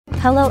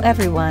Hello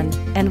everyone,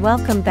 and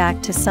welcome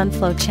back to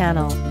Sunflow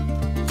channel.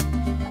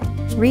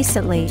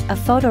 Recently, a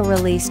photo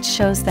released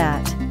shows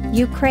that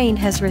Ukraine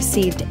has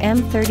received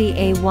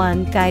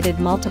M30A1 guided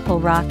multiple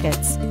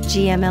rockets,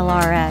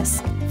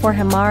 GMLRS, for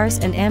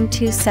HIMARS and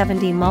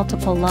M270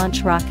 multiple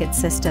launch rocket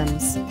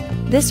systems.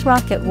 This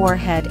rocket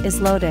warhead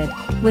is loaded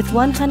with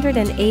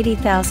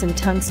 180,000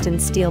 tungsten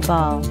steel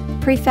ball,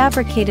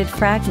 prefabricated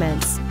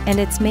fragments, and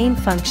its main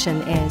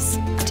function is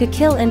to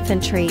kill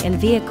infantry and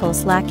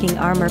vehicles lacking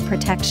armor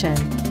protection.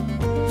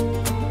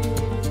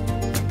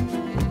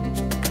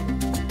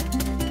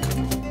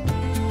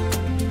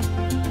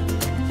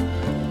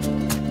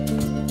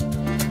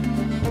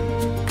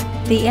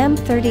 The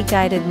M30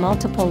 guided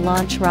multiple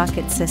launch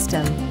rocket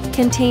system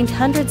contained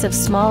hundreds of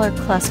smaller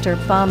cluster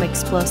bomb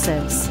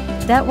explosives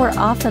that were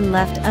often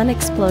left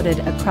unexploded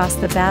across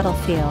the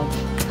battlefield,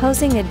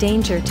 posing a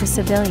danger to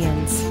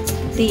civilians.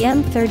 The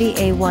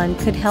M30A1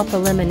 could help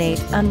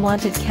eliminate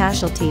unwanted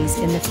casualties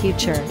in the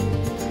future.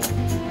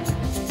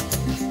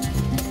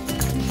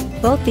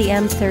 Both the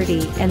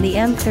M30 and the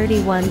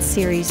M31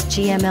 series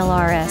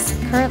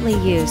GMLRS, currently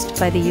used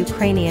by the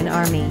Ukrainian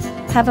Army,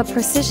 have a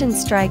precision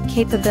strike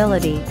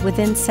capability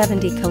within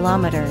 70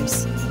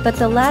 kilometers, but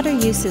the latter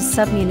uses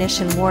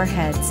submunition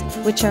warheads,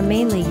 which are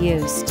mainly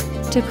used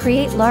to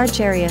create large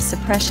area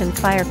suppression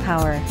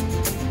firepower.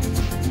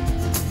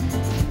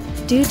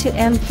 Due to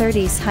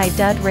M30's high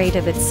dud rate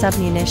of its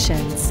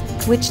submunitions,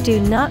 which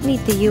do not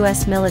meet the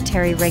US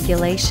military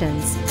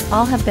regulations,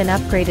 all have been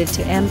upgraded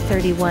to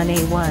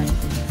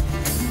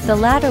M31A1. The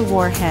latter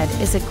warhead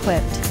is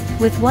equipped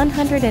with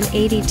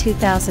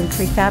 182,000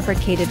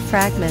 prefabricated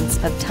fragments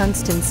of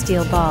tungsten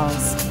steel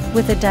balls,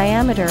 with a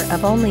diameter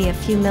of only a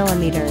few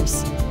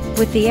millimeters.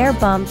 With the air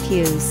bomb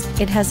fuse,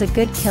 it has a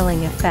good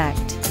killing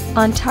effect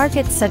on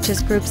targets such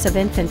as groups of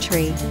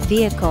infantry,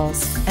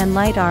 vehicles, and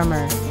light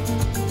armor.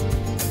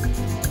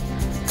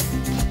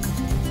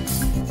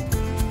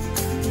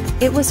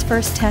 It was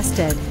first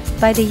tested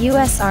by the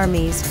U.S.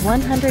 Army's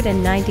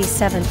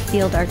 197th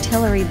Field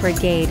Artillery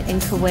Brigade in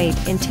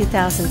Kuwait in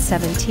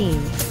 2017.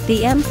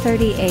 The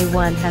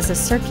M30A1 has a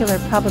circular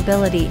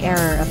probability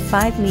error of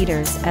 5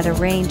 meters at a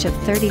range of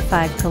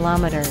 35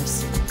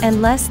 kilometers,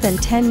 and less than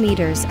 10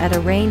 meters at a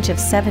range of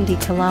 70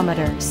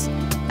 kilometers.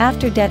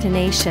 After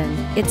detonation,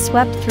 it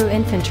swept through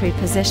infantry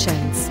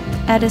positions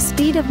at a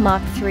speed of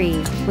Mach 3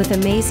 with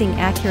amazing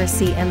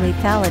accuracy and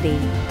lethality,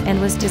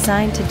 and was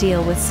designed to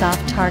deal with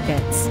soft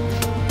targets.